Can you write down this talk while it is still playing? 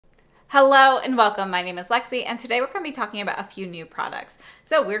Hello and welcome. My name is Lexi and today we're going to be talking about a few new products.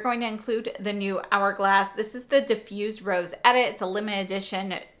 So we're going to include the new Hourglass. This is the Diffused Rose Edit. It's a limited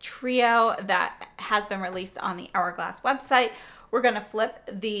edition trio that has been released on the Hourglass website. We're going to flip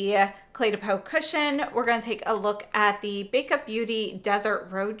the Cle de Peau cushion. We're going to take a look at the Bakeup Beauty Desert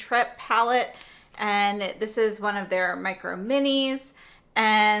Road Trip palette, and this is one of their micro minis.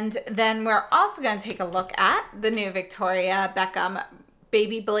 And then we're also going to take a look at the new Victoria Beckham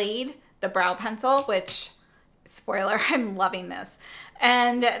Baby Blade, the brow pencil, which, spoiler, I'm loving this.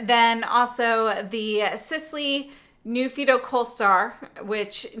 And then also the Sisley new phyto-khol Star,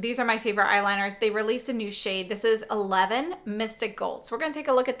 which these are my favorite eyeliners. They released a new shade. This is 11 Mystic Gold. So we're going to take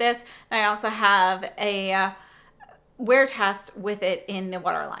a look at this. And I also have a wear test with it in the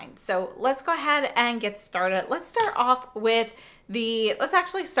waterline. So let's go ahead and get started. Let's start off with let's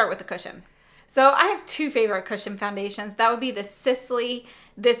actually start with the cushion. So I have two favorite cushion foundations. That would be the Sisley.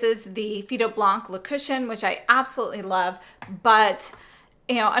 This is the Phyto Blanc Le Cushion, which I absolutely love. But,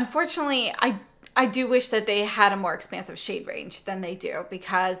 you know, unfortunately, I do wish that they had a more expansive shade range than they do,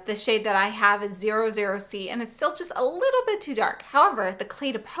 because the shade that I have is 00C and it's still just a little bit too dark. However, the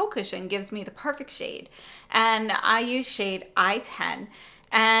Cle de Peau cushion gives me the perfect shade, and I use shade I-10.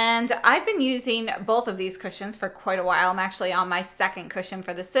 And I've been using both of these cushions for quite a while. I'm actually on my second cushion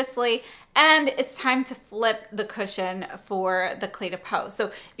for the Sisley, and it's time to flip the cushion for the Cle de Peau. So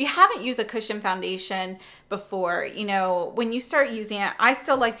if you haven't used a cushion foundation before, you know, when you start using it, I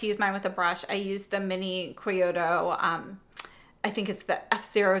still like to use mine with a brush. I use the mini Kyoto, I think it's the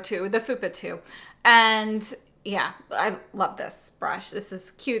F02, the Fupa 2. And yeah, I love this brush. This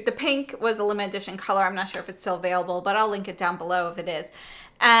is cute. The pink was a limited edition color. I'm not sure if it's still available, but I'll link it down below if it is.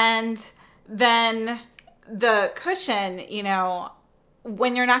 And then the cushion, you know,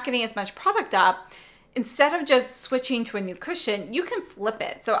 when you're not getting as much product up, instead of just switching to a new cushion, you can flip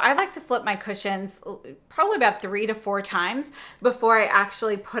it. So I like to flip my cushions probably about 3 to 4 times before I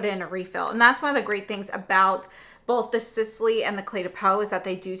actually put in a refill. And that's one of the great things about both the Sisley and the Cle de Peau is that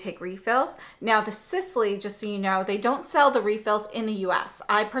they do take refills. Now the Sisley, just so you know, they don't sell the refills in the US.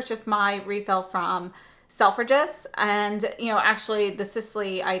 I purchased my refill from Selfridges, and you know, actually the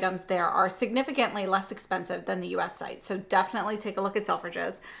Sisley items there are significantly less expensive than the US site. So definitely take a look at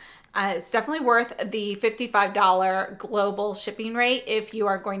Selfridges. It's definitely worth the $55 global shipping rate if you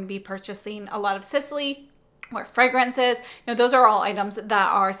are going to be purchasing a lot of Sisley or fragrances. You know, those are all items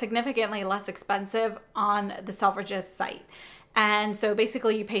that are significantly less expensive on the Selfridges site. And so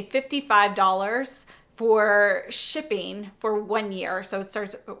basically you pay $55 for shipping for 1 year. So it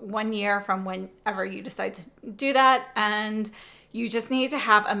starts 1 year from whenever you decide to do that. And you just need to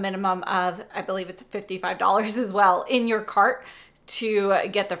have a minimum of, I believe it's $55 as well, in your cart to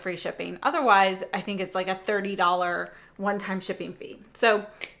get the free shipping. Otherwise, I think it's like a $30 one-time shipping fee. So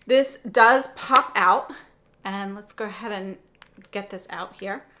this does pop out. And let's go ahead and get this out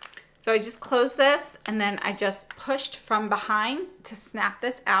here. So I just closed this, and then I just pushed from behind to snap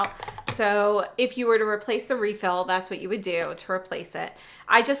this out. So if you were to replace the refill, that's what you would do to replace it.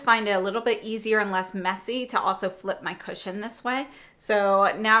 I just find it a little bit easier and less messy to also flip my cushion this way.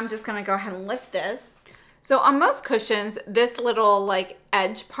 So now I'm just gonna go ahead and lift this. So on most cushions, this little like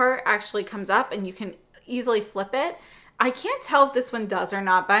edge part actually comes up and you can easily flip it. I can't tell if this one does or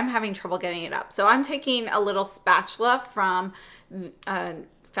not, but I'm having trouble getting it up. So I'm taking a little spatula from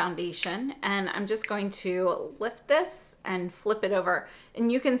foundation, and I'm just going to lift this and flip it over.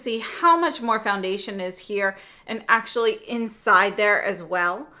 And you can see how much more foundation is here and actually inside there as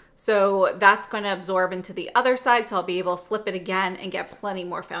well. So that's going to absorb into the other side. So I'll be able to flip it again and get plenty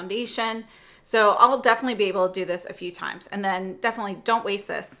more foundation. So I'll definitely be able to do this a few times. And then definitely don't waste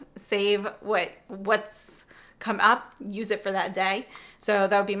this. Save what's come up, use it for that day. So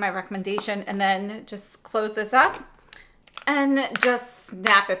that would be my recommendation. And then just close this up and just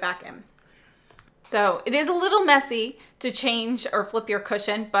snap it back in. So it is a little messy to change or flip your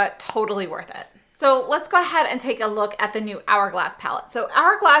cushion, but totally worth it. So let's go ahead and take a look at the new Hourglass palette. So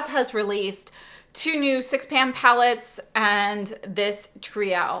Hourglass has released 2 new 6-pan palettes and this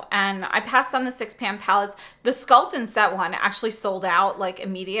trio, and I passed on the 6-pan palettes. The Sculpt and Set one actually sold out like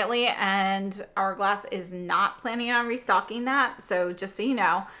immediately, and Hourglass is not planning on restocking that, so just so you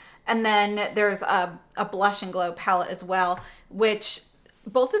know. And then there's a Blush and Glow palette as well, which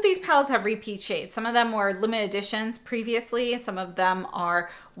both of these palettes have repeat shades. Some of them were limited editions previously. Some of them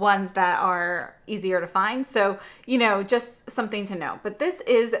are ones that are easier to find. So, you know, just something to know. But this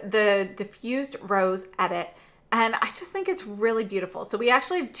is the Diffused Rose Edit, and I just think it's really beautiful. So we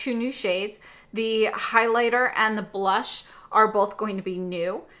actually have 2 new shades. The highlighter and the blush are both going to be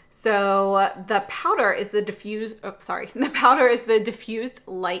new. So the powder is the the powder is the diffused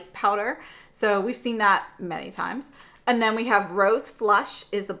light powder. So we've seen that many times. And then we have Rose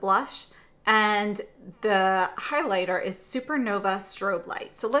Flush is the blush, and the highlighter is Supernova Strobe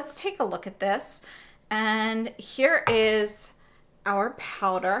Light. So let's take a look at this. And here is our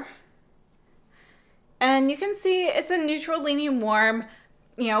powder. And you can see it's a neutral leaning warm,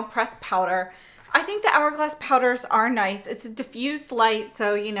 pressed powder. I think the Hourglass powders are nice. It's a diffused light,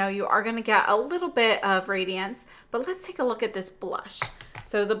 so you are going to get a little bit of radiance. But let's take a look at this blush.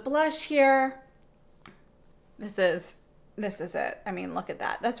 So the blush here, this is it. I mean, look at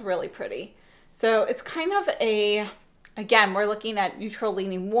that. That's really pretty. So it's kind of again, we're looking at neutral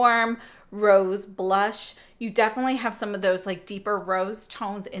leaning warm rose blush. You definitely have some of those like deeper rose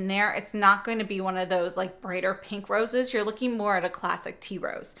tones in there. It's not going to be one of those like brighter pink roses. You're looking more at a classic tea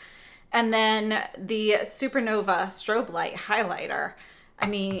rose. And then the Supernova Strobe Light highlighter. I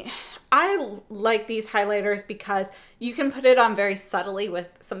mean, I like these highlighters because you can put it on very subtly with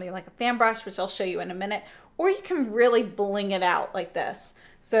something like a fan brush, which I'll show you in a minute, or you can really bling it out like this.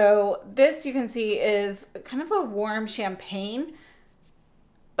 So this you can see is kind of a warm champagne,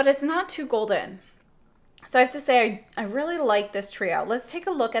 but it's not too golden. So I have to say, I really like this trio. Let's take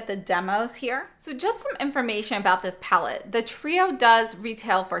a look at the demos here. So just some information about this palette. The trio does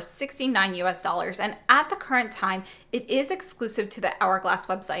retail for $69 US, and at the current time, it is exclusive to the Hourglass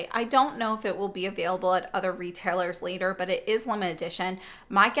website. I don't know if it will be available at other retailers later, but it is limited edition.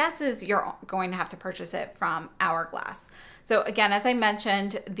 My guess is you're going to have to purchase it from Hourglass. So again, as I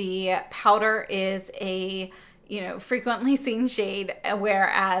mentioned, the powder is a frequently seen shade,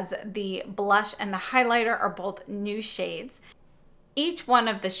 whereas the blush and the highlighter are both new shades. Each one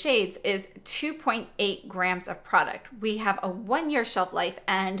of the shades is 2.8 grams of product. We have a 1-year shelf life,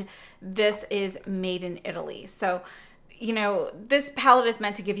 and this is made in Italy. So, this palette is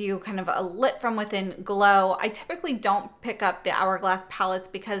meant to give you kind of a lit from within glow. I typically don't pick up the Hourglass palettes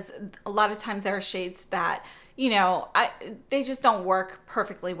because a lot of times there are shades that they just don't work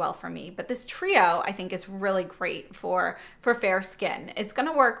perfectly well for me. But this trio, I think, is really great for fair skin. It's going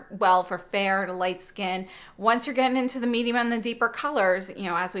to work well for fair to light skin. Once you're getting into the medium and the deeper colors,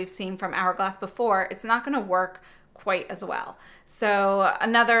 as we've seen from Hourglass before, it's not going to work quite as well. So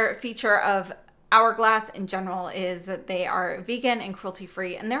another feature of Hourglass in general is that they are vegan and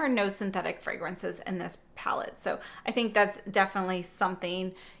cruelty-free, and there are no synthetic fragrances in this palette. So I think that's definitely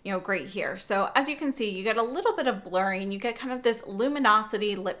something, great here. So as you can see, you get a little bit of blurring. You get kind of this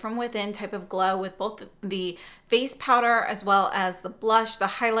luminosity, lit from within type of glow with both the face powder as well as the blush. The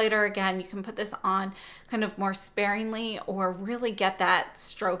highlighter, again, you can put this on kind of more sparingly or really get that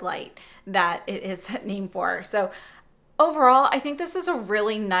strobe light that it is named for. So overall, I think this is a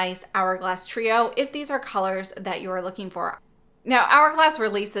really nice Hourglass trio if these are colors that you are looking for. Now, Hourglass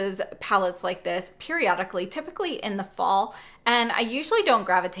releases palettes like this periodically, typically in the fall, and I usually don't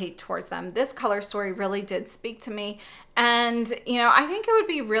gravitate towards them. This color story really did speak to me, and I think it would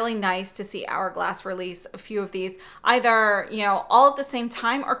be really nice to see Hourglass release a few of these, either all at the same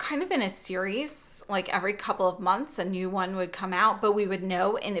time or kind of in a series, like every couple of months a new one would come out, but we would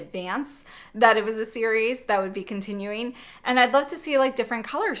know in advance that it was a series that would be continuing. And I'd love to see like different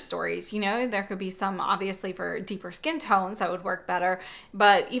color stories. There could be some obviously for deeper skin tones that would work better,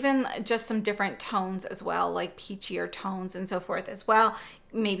 but even just some different tones as well, like peachier tones and so forth as well.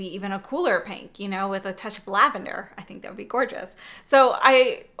 Maybe even a cooler pink, with a touch of lavender. I think that would be gorgeous. So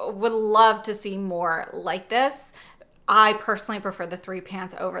I would love to see more like this. I personally prefer the 3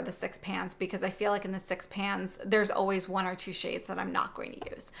 pans over the 6 pans because I feel like in the 6 pans, there's always 1 or 2 shades that I'm not going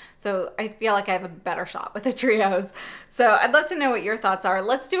to use. So I feel like I have a better shot with the trios. So I'd love to know what your thoughts are.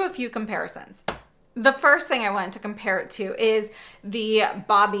 Let's do a few comparisons. The first thing I wanted to compare it to is the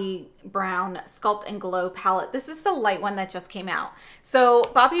Bobbi Brown Sculpt and Glow palette. This is the light one that just came out. So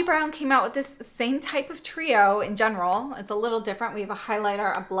Bobbi Brown came out with this same type of trio in general. It's a little different. We have a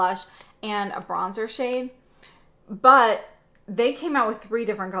highlighter, a blush, and a bronzer shade. But they came out with 3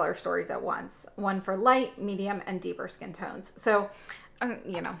 different color stories at once. One for light, medium, and deeper skin tones. So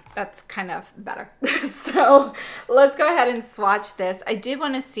that's kind of better. So let's go ahead and swatch this. I did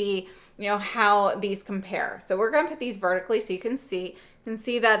want to see how these compare. So we're going to put these vertically so you can see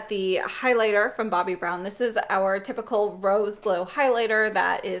that the highlighter from Bobbi Brown, this is our typical rose glow highlighter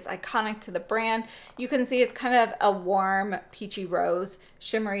that is iconic to the brand. You can see it's kind of a warm peachy rose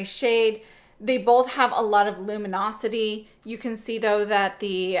shimmery shade. They both have a lot of luminosity. You can see though that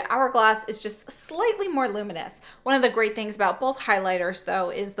the Hourglass is just slightly more luminous. One of the great things about both highlighters though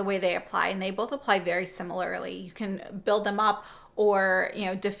is the way they apply, and they both apply very similarly. You can build them up or, you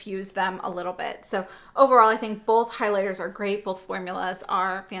know, diffuse them a little bit. So overall, I think both highlighters are great. Both formulas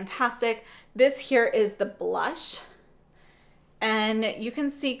are fantastic. This here is the blush. And you can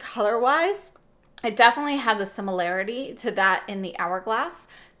see color-wise, it definitely has a similarity to that in the Hourglass.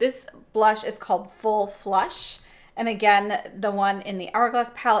 This blush is called Full Flush. And again, the one in the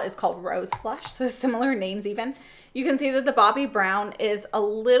Hourglass palette is called Rose Flush. So similar names even. You can see that the Bobbi Brown is a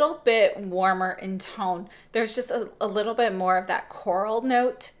little bit warmer in tone. There's just a little bit more of that coral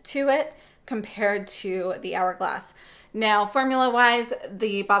note to it compared to the Hourglass. Now, formula-wise,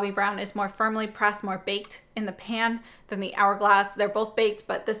 the Bobbi Brown is more firmly pressed, more baked in the pan than the Hourglass. They're both baked,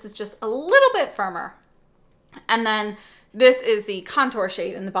 but this is just a little bit firmer. And then this is the contour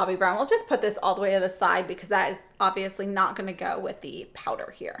shade in the Bobbi Brown. We'll just put this all the way to the side because that is obviously not going to go with the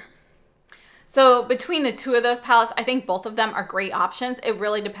powder here. So between the two of those palettes, I think both of them are great options. It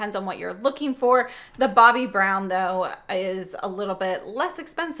really depends on what you're looking for. The Bobbi Brown, though, is a little bit less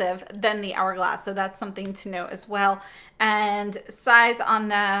expensive than the Hourglass, so that's something to note as well. And size on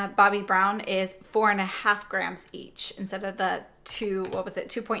the Bobbi Brown is 4.5 grams each instead of the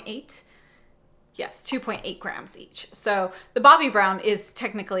 2.8? Yes, 2.8 grams each. So the Bobbi Brown is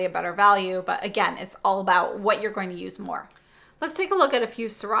technically a better value, but again, it's all about what you're going to use more. Let's take a look at a few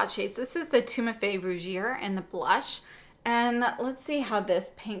Syrah shades. This is the Tourmalet Rougier in the blush. And let's see how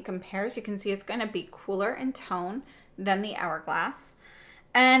this pink compares. You can see it's going to be cooler in tone than the Hourglass.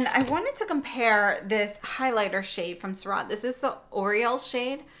 And I wanted to compare this highlighter shade from Syrah. This is the Oriole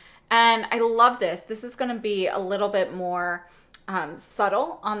shade. And I love this. This is going to be a little bit more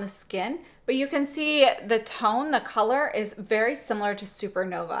subtle on the skin. But you can see the tone, the color is very similar to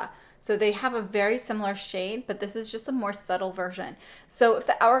Supernova. So they have a very similar shade, but this is just a more subtle version. So if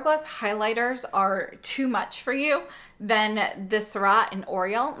the Hourglass highlighters are too much for you, then the Syrah and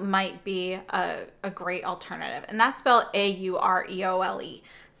Oriole might be a great alternative. And that's spelled A-U-R-E-O-L-E.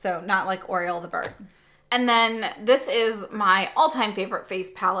 So not like Oriole the bird. And then this is my all-time favorite face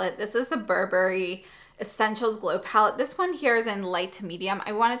palette. This is the Burberry Essentials Glow palette. This one here is in light to medium.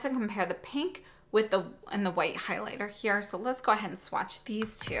 I wanted to compare the pink with the white highlighter here. So let's go ahead and swatch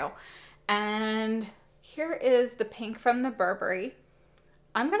these two. And here is the pink from the Burberry.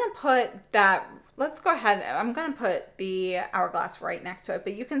 I'm gonna put that, let's go ahead, I'm gonna put the Hourglass right next to it,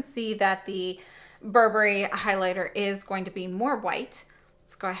 but you can see that the Burberry highlighter is going to be more white.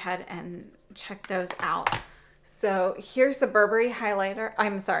 Let's go ahead and check those out. So here's the Burberry highlighter,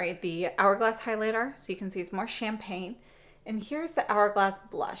 the Hourglass highlighter. So you can see it's more champagne. And here's the Hourglass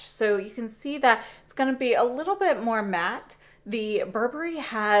blush. So you can see that it's going to be a little bit more matte. The Burberry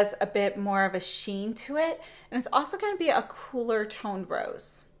has a bit more of a sheen to it. And it's also going to be a cooler toned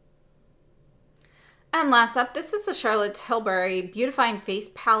rose. And last up, this is the Charlotte Tilbury Beautifying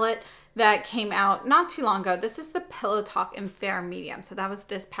Face Palette that came out not too long ago. This is the Pillow Talk in Fair Medium. So that was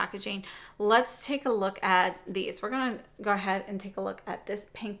this packaging. Let's take a look at these. We're going to go ahead and take a look at this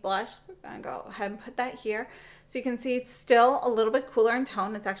pink blush. We're going to go ahead and put that here. So you can see it's still a little bit cooler in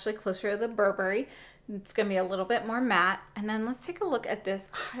tone. It's actually closer to the Burberry. It's going to be a little bit more matte. And then let's take a look at this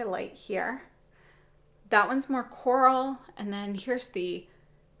highlight here. That one's more coral. And then here's the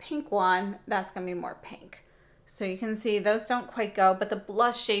pink one. That's going to be more pink. So you can see those don't quite go, but the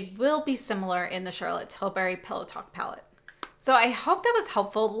blush shade will be similar in the Charlotte Tilbury Pillow Talk palette. So I hope that was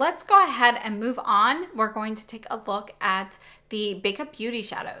helpful. Let's go ahead and move on. We're going to take a look at the Bakeup Beauty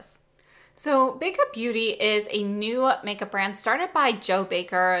shadows. So Bakeup Beauty is a new makeup brand started by Jo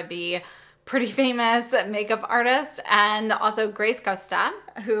Baker, the pretty famous makeup artist, and also Grace Costa,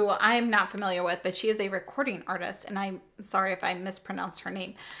 who I'm not familiar with, but she is a recording artist, and I'm sorry if I mispronounced her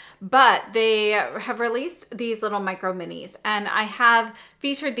name. But they have released these little micro minis, and I have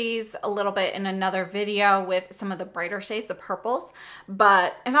featured these a little bit in another video with some of the brighter shades, the purples,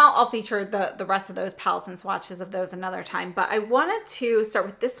 and I'll feature the rest of those palettes and swatches of those another time. But I wanted to start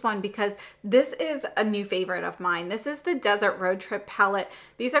with this one because this is a new favorite of mine. This is the Desert Road Trip palette.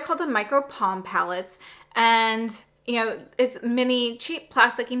 These are called the Micro Palm palettes, and you know, it's mini, cheap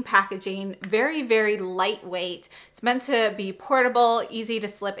plasticine packaging, very, very lightweight. It's meant to be portable, easy to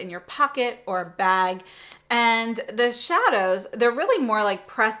slip in your pocket or bag. And the shadows, they're really more like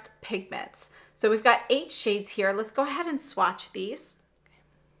pressed pigments. So we've got 8 shades here. Let's go ahead and swatch these.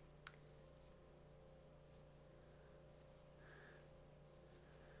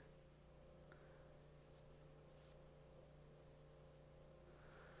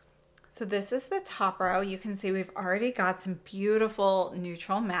 So this is the top row. You can see we've already got some beautiful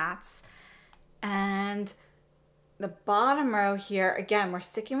neutral mattes. And the bottom row here, again, we're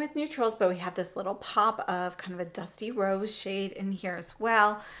sticking with neutrals, but we have this little pop of kind of a dusty rose shade in here as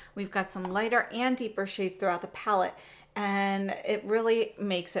well. We've got some lighter and deeper shades throughout the palette. and it really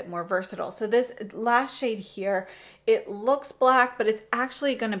makes it more versatile. So this last shade here, it looks black, but it's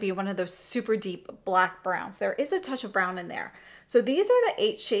actually going to be one of those super deep black browns. There is a touch of brown in there. So these are the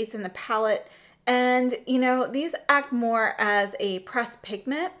 8 shades in the palette, and you know, these act more as a pressed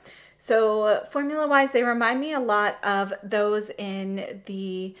pigment. So formula wise, they remind me a lot of those in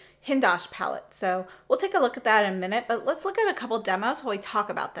the Hindosh palette. So we'll take a look at that in a minute, but let's look at a couple demos while we talk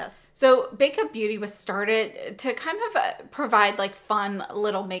about this. So Bakeup Beauty was started to kind of provide like fun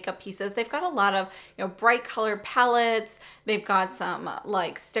little makeup pieces. They've got a lot of, you know, bright colored palettes. They've got some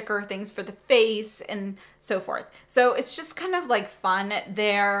like sticker things for the face and so forth. So it's just kind of like fun.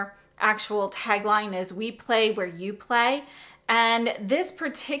 Their actual tagline is "We play where you play." And this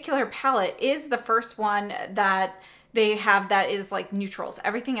particular palette is the first one that they have that is like neutrals.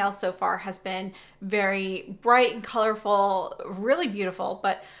 Everything else so far has been very bright and colorful, really beautiful,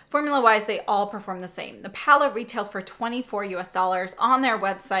 but formula wise, they all perform the same. The palette retails for $24 US. On their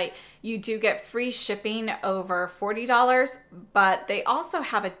website, you do get free shipping over $40, but they also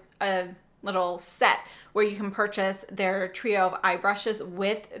have a little set where you can purchase their trio of eye brushes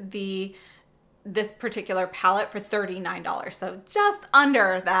with this particular palette for $39. So just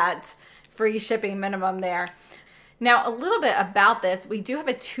under that free shipping minimum there. Now, a little bit about this, we do have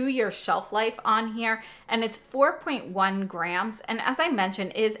a 2-year shelf life on here, and it's 4.1 grams. And as I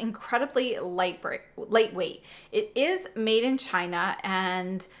mentioned, is incredibly lightweight. It is made in China,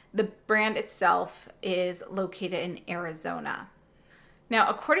 and the brand itself is located in Arizona. Now,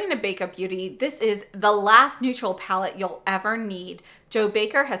 according to Bakeup Beauty, this is the last neutral palette you'll ever need. Joe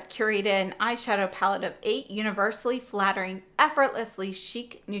Baker has curated an eyeshadow palette of 8 universally flattering, effortlessly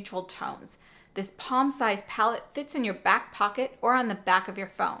chic neutral tones. This palm-sized palette fits in your back pocket or on the back of your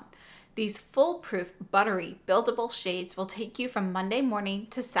phone. These foolproof, buttery, buildable shades will take you from Monday morning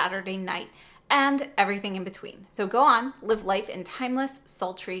to Saturday night and everything in between. So go on, live life in timeless,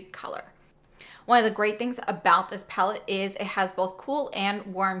 sultry color. One of the great things about this palette is it has both cool and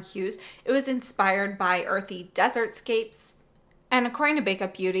warm hues. It was inspired by earthy desertscapes. And according to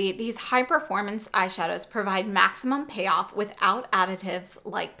Bakeup Beauty, these high-performance eyeshadows provide maximum payoff without additives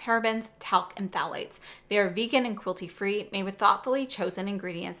like parabens, talc, and phthalates. They are vegan and cruelty-free, made with thoughtfully chosen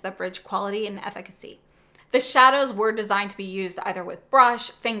ingredients that bridge quality and efficacy. The shadows were designed to be used either with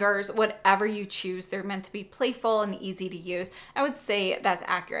brush, fingers, whatever you choose. They're meant to be playful and easy to use. I would say that's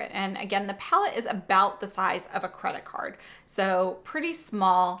accurate. And again, the palette is about the size of a credit card. So pretty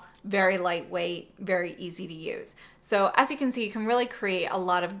small, very lightweight, very easy to use. So as you can see, you can really create a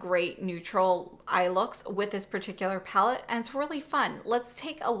lot of great neutral eye looks with this particular palette, and it's really fun. Let's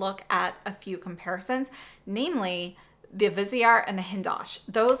take a look at a few comparisons, namely the Viseart and the Hindosh.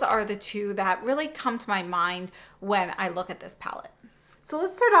 Those are the two that really come to my mind when I look at this palette. So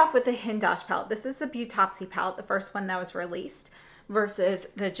let's start off with the Hindosh palette. This is the Beautopsy palette, the first one that was released, versus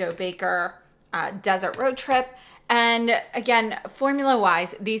the Joe Baker Desert Road Trip. And again,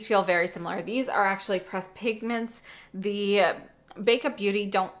 formula-wise, these feel very similar. These are actually pressed pigments. The Bakeup Beauty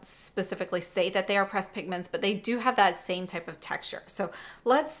don't specifically say that they are pressed pigments, but they do have that same type of texture. So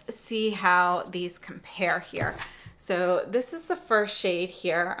let's see how these compare here. So this is the first shade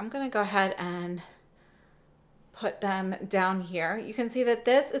here. I'm gonna go ahead and put them down here. You can see that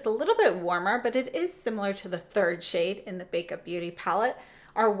this is a little bit warmer, but it is similar to the third shade in the Bakeup Beauty palette.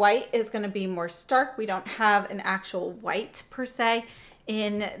 Our white is gonna be more stark. We don't have an actual white per se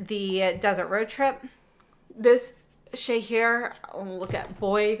in the Desert Road Trip. This shade here, look at,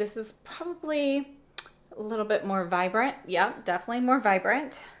 boy, this is probably a little bit more vibrant. Yeah, definitely more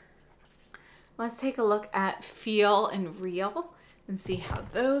vibrant. Let's take a look at Feel and Real and see how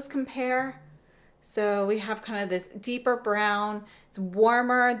those compare. So we have kind of this deeper brown. It's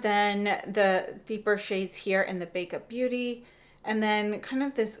warmer than the deeper shades here in the Bakeup Beauty. And then kind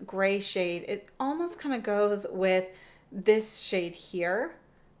of this gray shade. It almost kind of goes with this shade here,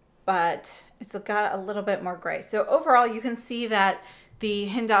 but it's got a little bit more gray. So overall, you can see that the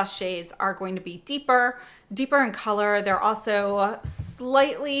Hindosh shades are going to be deeper in color. They're also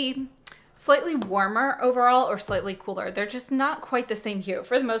slightly warmer overall, or slightly cooler. They're just not quite the same hue.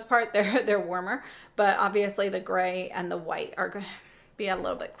 For the most part, they're warmer, but obviously the gray and the white are going to be a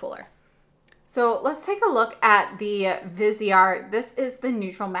little bit cooler. So let's take a look at the Viseart. This is the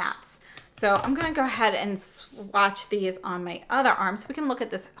neutral mattes. So I'm gonna go ahead and swatch these on my other arm so we can look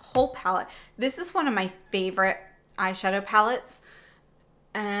at this whole palette. This is one of my favorite eyeshadow palettes.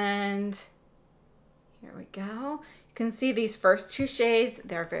 And here we go. You can see these first two shades.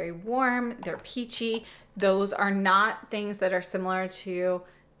 They're very warm, they're peachy. Those are not things that are similar to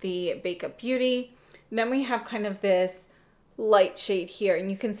the Bakeup Beauty. And then we have kind of this light shade here,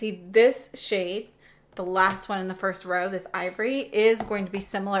 and you can see this shade, the last one in the first row, this ivory, is going to be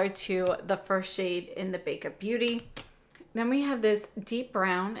similar to the first shade in the Bakeup Beauty. Then we have this deep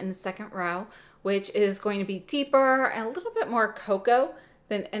brown in the second row, which is going to be deeper and a little bit more cocoa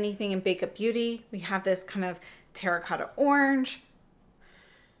than anything in Bakeup Beauty. We have this kind of terracotta orange.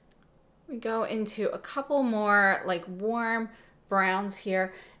 We go into a couple more like warm browns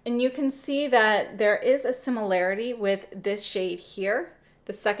here, and you can see that there is a similarity with this shade here,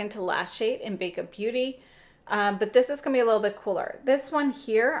 the second to last shade in Bakeup Beauty, but this is gonna be a little bit cooler. This one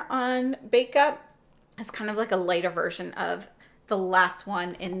here on Bakeup is kind of like a lighter version of the last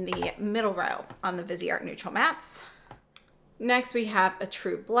one in the middle row on the Viseart Neutral Mattes. Next we have a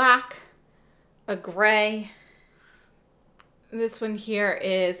true black, a gray. This one here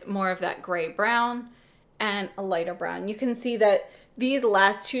is more of that gray brown and a lighter brown. You can see that these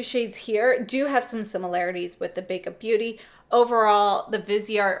last two shades here do have some similarities with the Bakeup Beauty. Overall, the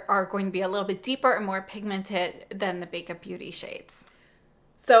Viseart are going to be a little bit deeper and more pigmented than the Bakeup Beauty shades.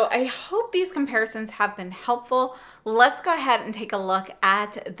 So I hope these comparisons have been helpful. Let's go ahead and take a look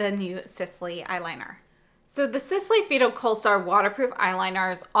at the new Sisley eyeliner. So the Sisley Phyto-Khol Star waterproof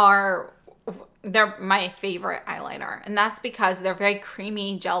eyeliners they're my favorite eyeliner, and that's because they're very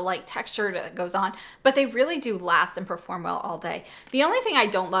creamy gel-like texture that goes on, but they really do last and perform well all day. The only thing I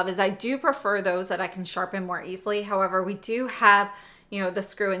don't love is I do prefer those that I can sharpen more easily. However, we do have, you know, the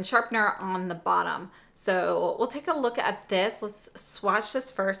screw-in sharpener on the bottom. So we'll take a look at this. Let's swatch this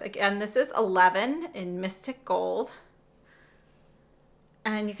first. Again, this is 11 in Mystic Gold.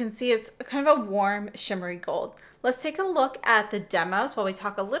 And you can see it's kind of a warm, shimmery gold. Let's take a look at the demos while we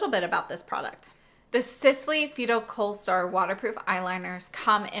talk a little bit about this product. The Sisley Phyto-Khol Star waterproof eyeliners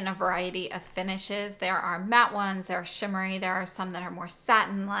come in a variety of finishes. There are matte ones, there are shimmery, there are some that are more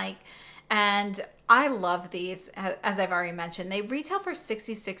satin-like, and I love these, as I've already mentioned. They retail for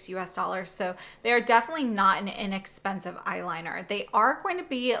 $66 US, so they are definitely not an inexpensive eyeliner. They are going to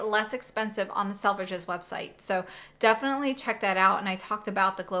be less expensive on the Selfridges website, so definitely check that out. And I talked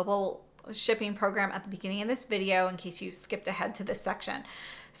about the global shipping program at the beginning of this video in case you skipped ahead to this section.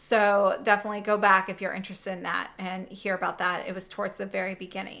 So definitely go back if you're interested in that and hear about that. It was towards the very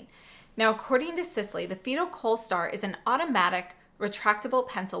beginning. Now, according to Sisley, the Phyto-Khol Star is an automatic retractable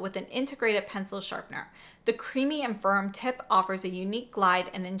pencil with an integrated pencil sharpener. The creamy and firm tip offers a unique glide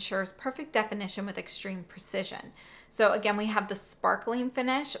and ensures perfect definition with extreme precision. So again, we have the sparkling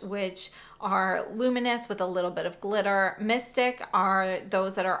finish, which are luminous with a little bit of glitter. Mystic are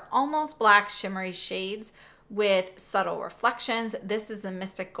those that are almost black shimmery shades with subtle reflections. This is the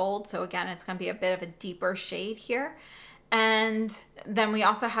Mystic Gold, so again, it's going to be a bit of a deeper shade here. And then we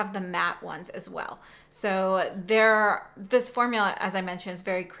also have the matte ones as well. So this formula, as I mentioned, is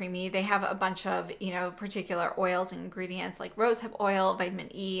very creamy. They have a bunch of, you know, particular oils and ingredients like rosehip oil, vitamin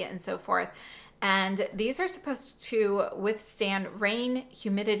E, and so forth. And these are supposed to withstand rain,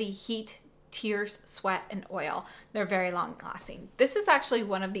 humidity, heat, tears, sweat, and oil. They're very long lasting. This is actually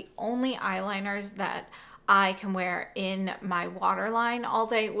one of the only eyeliners that I can wear in my waterline all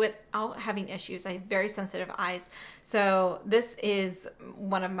day without having issues. I have very sensitive eyes. So this is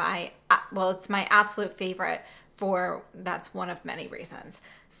one of my, well, it's my absolute favorite that's one of many reasons.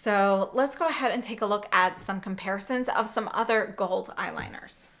 So let's go ahead and take a look at some comparisons of some other gold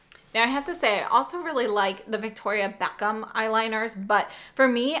eyeliners. Now I have to say, I also really like the Victoria Beckham eyeliners, but for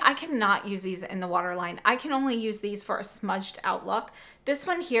me, I cannot use these in the waterline. I can only use these for a smudged out look. This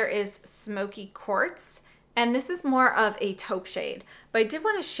one here is Smoky Quartz, and this is more of a taupe shade, but I did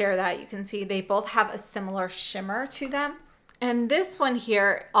want to share that. You can see they both have a similar shimmer to them. And this one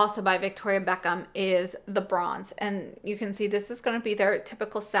here, also by Victoria Beckham, is the bronze. And you can see this is going to be their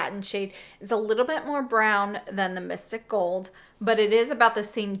typical satin shade. It's a little bit more brown than the Mystic Gold, but it is about the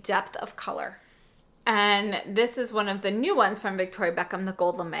same depth of color. And this is one of the new ones from Victoria Beckham, the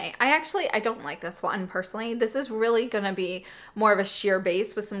Gold Lame. I don't like this one personally. This is really going to be more of a sheer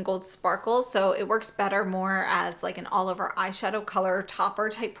base with some gold sparkles, so it works better more as like an all-over eyeshadow color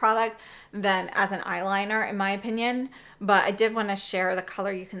topper type product than as an eyeliner, in my opinion. But I did want to share the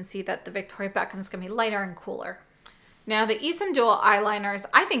color. You can see that the Victoria Beckham is going to be lighter and cooler. Now the Esom Dual eyeliners,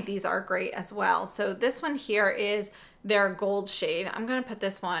 I think these are great as well. So this one here is their gold shade. I'm going to put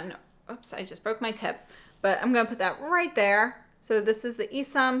this one, oops, I just broke my tip, but I'm going to put that right there. So this is the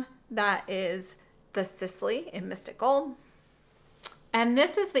Esom, that is the Sisley in Mystic Gold. And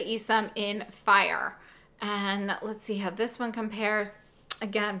this is the Esom in Fire. And let's see how this one compares.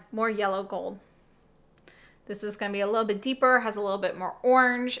 Again, more yellow gold. This is going to be a little bit deeper, has a little bit more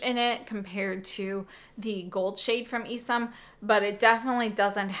orange in it compared to the gold shade from Esom, but it definitely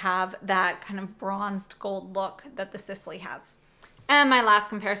doesn't have that kind of bronzed gold look that the Sisley has. And my last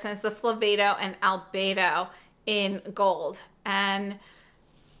comparison is the Flavato and Albedo in gold. And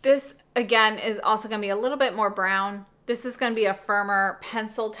this, again, is also going to be a little bit more brown. This is going to be a firmer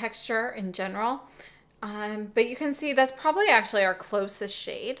pencil texture in general. But you can see that's probably actually our closest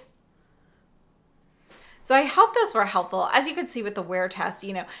shade. So I hope those were helpful. As you can see with the wear test,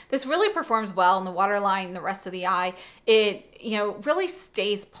 you know, this really performs well in the waterline, the rest of the eye. It, you know, really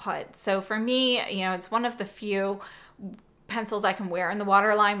stays put. So for me, you know, it's one of the few pencils I can wear in the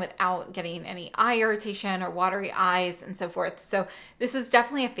waterline without getting any eye irritation or watery eyes and so forth. So this is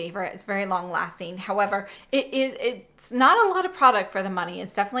definitely a favorite. It's very long lasting. However, it's not a lot of product for the money.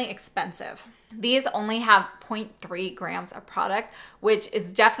 It's definitely expensive. These only have 0.3 grams of product, which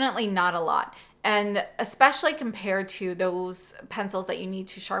is definitely not a lot. And especially compared to those pencils that you need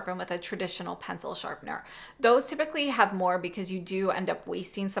to sharpen with a traditional pencil sharpener. Those typically have more because you do end up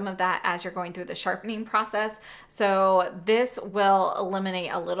wasting some of that as you're going through the sharpening process. So this will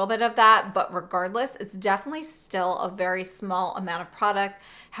eliminate a little bit of that, but regardless, it's definitely still a very small amount of product.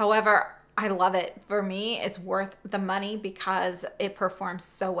 However, I love it. For me, it's worth the money because it performs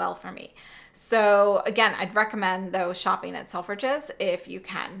so well for me. So again, I'd recommend those shopping at Selfridges if you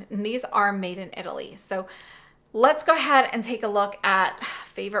can. And these are made in Italy. So let's go ahead and take a look at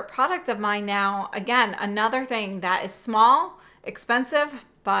favorite product of mine now. Again, another thing that is small, expensive,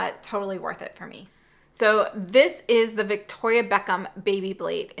 but totally worth it for me. So this is the Victoria Beckham Baby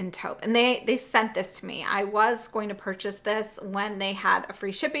Blade in taupe, and they sent this to me. I was going to purchase this when they had a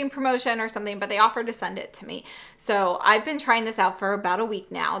free shipping promotion or something, but they offered to send it to me. So I've been trying this out for about a week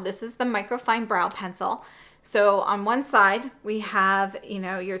now. This is the microfine brow pencil. So on one side we have, you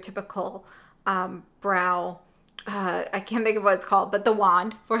know, your typical brow, I can't think of what it's called, but the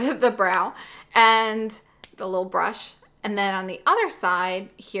wand for the brow and the little brush. And then on the other side,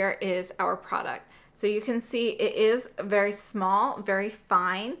 here is our product. So you can see it is very small, very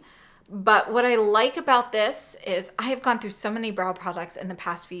fine. But what I like about this is I have gone through so many brow products in the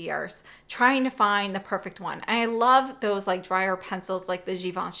past few years trying to find the perfect one. And I love those like drier pencils like the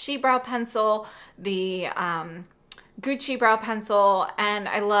Givenchy brow pencil, the Gucci brow pencil, and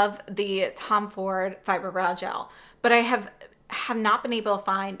I love the Tom Ford Fiber Brow Gel. But I have not been able to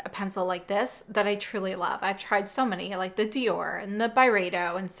find a pencil like this that I truly love. I've tried so many like the Dior and the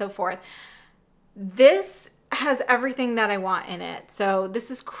Byredo and so forth. This has everything that I want in it. So this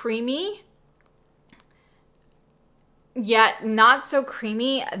is creamy, yet not so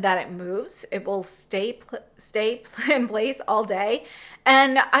creamy that it moves. It will stay in place all day.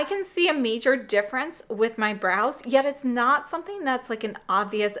 And I can see a major difference with my brows, yet it's not something that's like an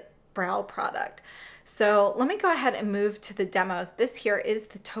obvious brow product. So let me go ahead and move to the demos. This here is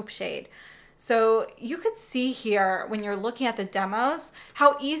the taupe shade. So you could see here when you're looking at the demos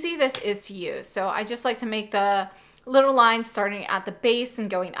how easy this is to use. So I just like to make the little lines starting at the base and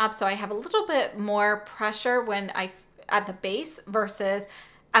going up, so I have a little bit more pressure when at the base versus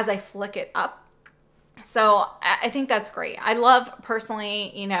as I flick it up. So I think that's great. I love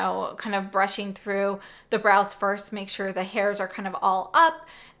personally, you know, kind of brushing through the brows first, make sure the hairs are kind of all up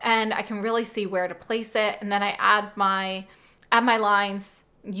and I can really see where to place it. And then I add my lines,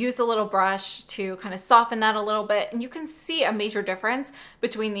 use a little brush to kind of soften that a little bit. And you can see a major difference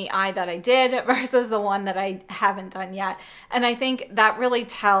between the eye that I did versus the one that I haven't done yet. And I think that really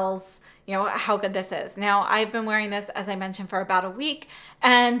tells, you know, how good this is. Now, I've been wearing this, as I mentioned, for about a week,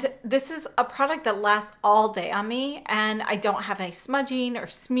 and this is a product that lasts all day on me, and I don't have any smudging or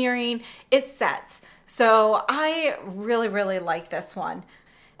smearing. It sets. So I really, really like this one.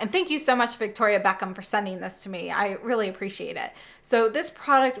 And thank you so much, Victoria Beckham, for sending this to me. I really appreciate it. So this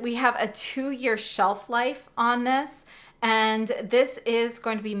product, we have a 2-year shelf life on this, and this is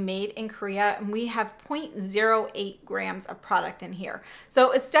going to be made in Korea, and we have 0.08 grams of product in here.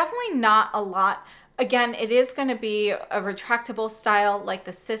 So it's definitely not a lot. Again, it is going to be a retractable style like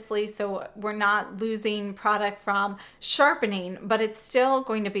the Sisley, so we're not losing product from sharpening, but it's still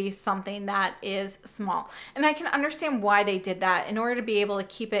going to be something that is small. And I can understand why they did that in order to be able to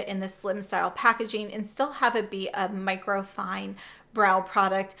keep it in the slim style packaging and still have it be a micro fine brow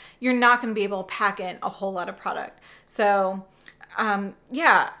product. You're not going to be able to pack in a whole lot of product. So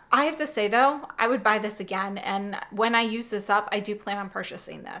yeah, I have to say though, I would buy this again. And when I use this up, I do plan on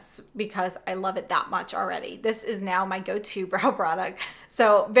purchasing this because I love it that much already. This is now my go-to brow product.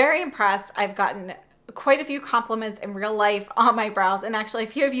 So very impressed. I've gotten quite a few compliments in real life on my brows. And actually a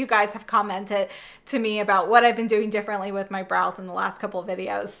few of you guys have commented to me about what I've been doing differently with my brows in the last couple of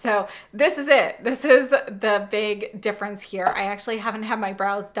videos. So this is it. This is the big difference here. I actually haven't had my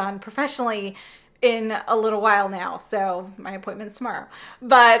brows done professionally in a little while now, so my appointment's tomorrow.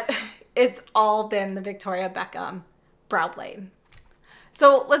 But it's all been the Victoria Beckham brow blade.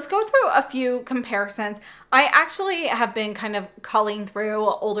 So let's go through a few comparisons. I actually have been kind of culling through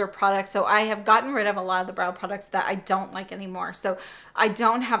older products. So I have gotten rid of a lot of the brow products that I don't like anymore. So I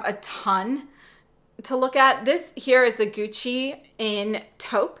don't have a ton to look at. This here is the Gucci in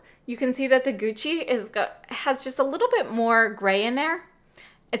taupe. You can see that the Gucci has just a little bit more gray in there.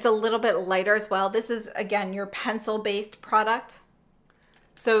 It's a little bit lighter as well. This is, again, your pencil-based product.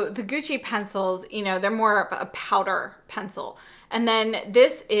 So the Gucci pencils, you know, they're more of a powder pencil. And then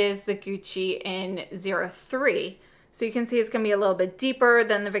this is the Gucci in 03. So you can see it's going to be a little bit deeper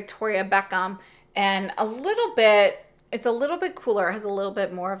than the Victoria Beckham and a little bit, it's a little bit cooler. It has a little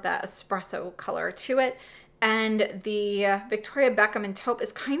bit more of that espresso color to it. And the Victoria Beckham in taupe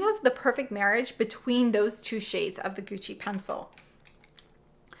is kind of the perfect marriage between those two shades of the Gucci pencil.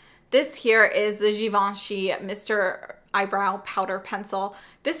 This here is the Givenchy Mr. Eyebrow Powder Pencil.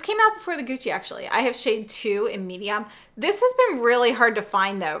 This came out before the Gucci, actually. I have shade 2 in medium. This has been really hard to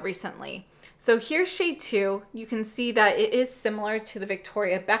find, though, recently. So here's shade 2. You can see that it is similar to the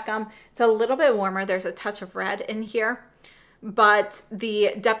Victoria Beckham. It's a little bit warmer. There's a touch of red in here, but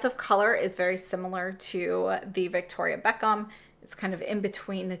the depth of color is very similar to the Victoria Beckham. It's kind of in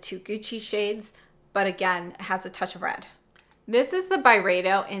between the two Gucci shades, but again, it has a touch of red. This is the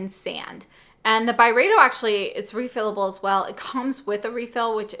Byredo in Sand. And the Byredo actually, it's refillable as well. It comes with a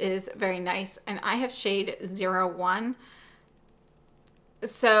refill, which is very nice. And I have shade 01.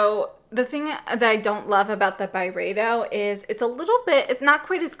 So the thing that I don't love about the Byredo is it's a little bit, it's not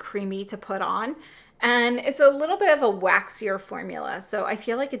quite as creamy to put on. And it's a little bit of a waxier formula. So I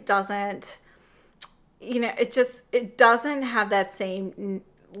feel like it doesn't, you know, it doesn't have that same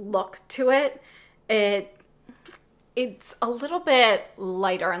look to it. It's a little bit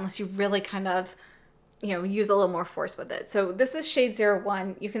lighter unless you really kind of, you know, use a little more force with it. So this is shade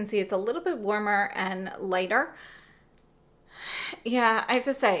 01. You can see it's a little bit warmer and lighter. Yeah, I have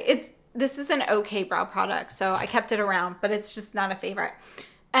to say, this is an okay brow product, so I kept it around, but it's just not a favorite.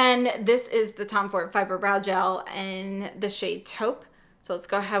 And this is the Tom Ford Fiber Brow Gel in the shade taupe. So let's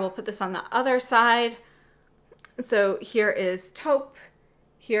go ahead, we'll put this on the other side. So here is taupe.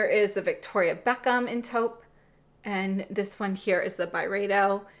 Here is the Victoria Beckham in taupe. And this one here is the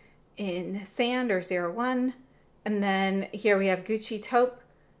Byredo in Sand or 01. And then here we have Gucci taupe,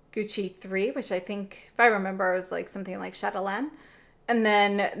 Gucci 3, which I think, if I remember, was like something like Chatelaine. And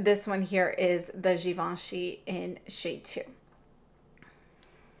then this one here is the Givenchy in shade 2.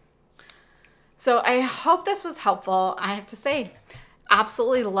 So I hope this was helpful. I have to say,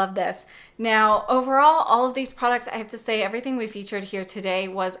 absolutely love this. Now, overall, all of these products, I have to say, everything we featured here today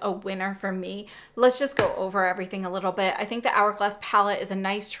was a winner for me. Let's just go over everything a little bit. I think the Hourglass palette is a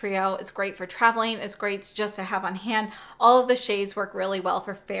nice trio. It's great for traveling. It's great just to have on hand. All of the shades work really well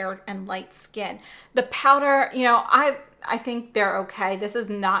for fair and light skin. The powder, you know, I think they're okay. This is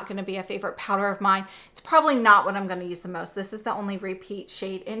not going to be a favorite powder of mine. It's probably not what I'm going to use the most. This is the only repeat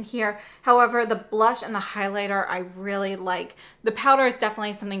shade in here. However, the blush and the highlighter I really like. The powder is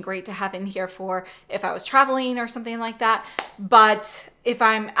definitely something great to have in here for if I was traveling or something like that. But if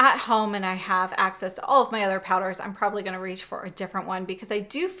I'm at home and I have access to all of my other powders, I'm probably going to reach for a different one because I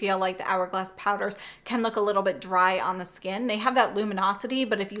do feel like the Hourglass powders can look a little bit dry on the skin. They have that luminosity,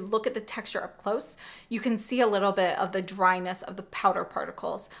 but if you look at the texture up close, you can see a little bit of the dryness of the powder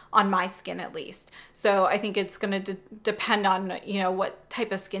particles on my skin at least. So I think it's going to depend on, you know, what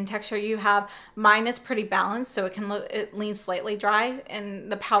type of skin texture you have. Mine is pretty balanced, so it leans slightly dry,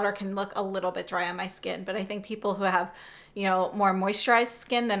 and the powder can look a little bit dry on my skin. But I think people who have, you know, more moisturized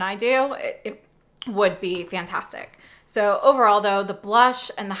skin than I do, it would be fantastic. So overall though, the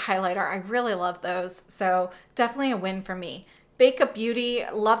blush and the highlighter, I really love those. So definitely a win for me. Bakeup Beauty,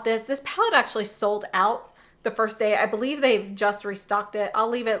 love this. This palette actually sold out the first day. I believe they've just restocked it. I'll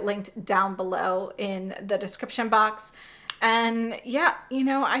leave it linked down below in the description box. And yeah, you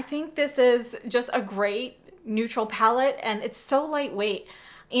know, I think this is just a great neutral palette and it's so lightweight.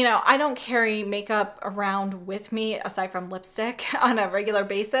 You know, I don't carry makeup around with me aside from lipstick on a regular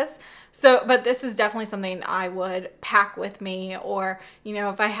basis. So, but this is definitely something I would pack with me, or, you know,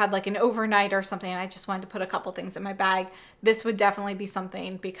 if I had like an overnight or something and I just wanted to put a couple things in my bag, this would definitely be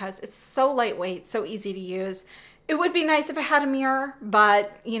something because it's so lightweight, so easy to use. It would be nice if it had a mirror,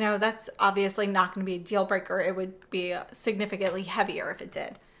 but you know, that's obviously not going to be a deal breaker. It would be significantly heavier if it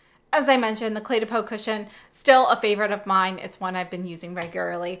did. As I mentioned, the Cle de Peau cushion, still a favorite of mine. It's one I've been using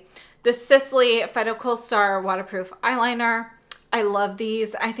regularly. The Sisley phyto-khol Star Waterproof Eyeliner. I love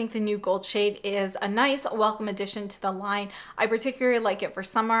these. I think the new gold shade is a nice welcome addition to the line. I particularly like it for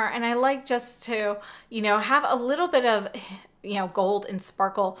summer, and I like just to, you know, have a little bit of, you know, gold and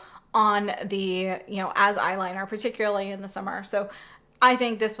sparkle on the, you know, as eyeliner, particularly in the summer. So I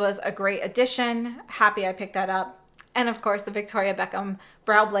think this was a great addition. Happy I picked that up. And of course, the Victoria Beckham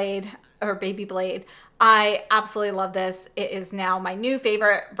brow blade or baby blade. I absolutely love this. It is now my new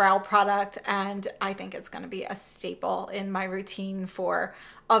favorite brow product, and I think it's going to be a staple in my routine for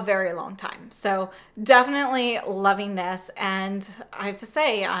a very long time. So definitely loving this, and I have to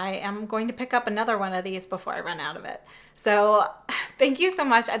say I am going to pick up another one of these before I run out of it. So thank you so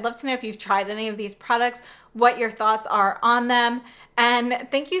much. I'd love to know if you've tried any of these products, what your thoughts are on them, and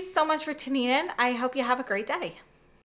thank you so much for tuning in. I hope you have a great day.